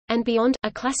and beyond, a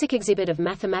classic exhibit of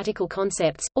mathematical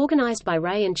concepts, organized by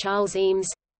Ray and Charles Eames.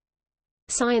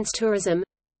 Science tourism.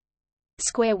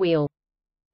 Square wheel.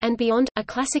 And beyond, a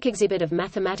classic exhibit of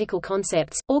mathematical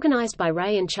concepts, organized by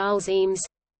Ray and Charles Eames.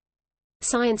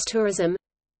 Science tourism.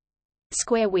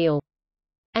 Square wheel.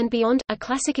 And beyond, a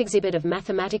classic exhibit of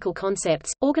mathematical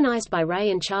concepts, organized by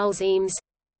Ray and Charles Eames.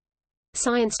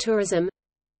 Science tourism.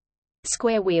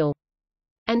 Square wheel.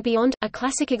 And beyond, a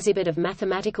classic exhibit of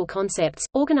mathematical concepts,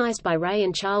 organized by Ray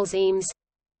and Charles Eames.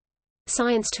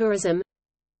 Science tourism.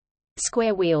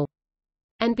 Square wheel.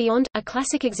 And beyond, a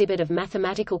classic exhibit of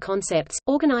mathematical concepts,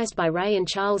 organized by Ray and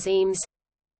Charles Eames.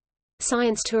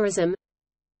 Science tourism.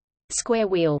 Square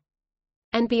wheel.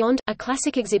 And beyond, a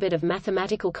classic exhibit of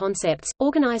mathematical concepts,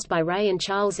 organized by Ray and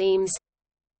Charles Eames.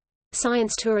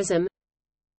 Science tourism.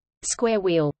 Square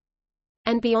wheel.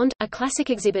 And beyond, a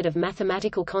classic exhibit of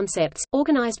mathematical concepts,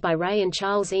 organized by Ray and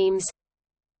Charles Eames.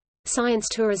 Science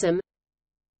tourism.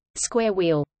 Square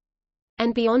wheel.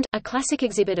 And beyond, a classic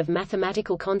exhibit of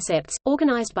mathematical concepts,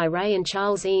 organized by Ray and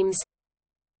Charles Eames.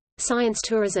 Science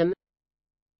tourism.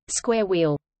 Square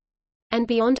wheel. And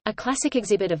beyond, a classic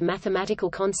exhibit of mathematical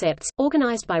concepts,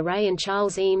 organized by Ray and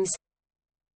Charles Eames.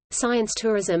 Science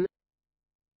tourism.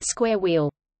 Square wheel.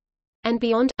 And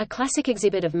beyond, a classic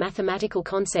exhibit of mathematical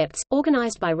concepts,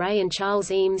 organized by Ray and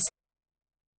Charles Eames.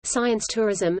 Science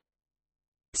tourism.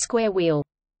 Square wheel.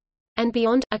 And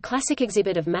beyond, a classic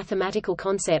exhibit of mathematical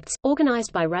concepts,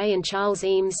 organized by Ray and Charles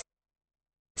Eames.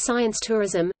 Science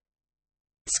tourism.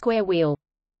 Square wheel.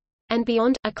 And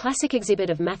beyond, a classic exhibit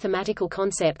of mathematical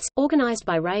concepts, organized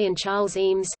by Ray and Charles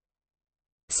Eames.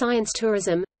 Science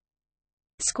tourism.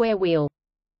 Square wheel.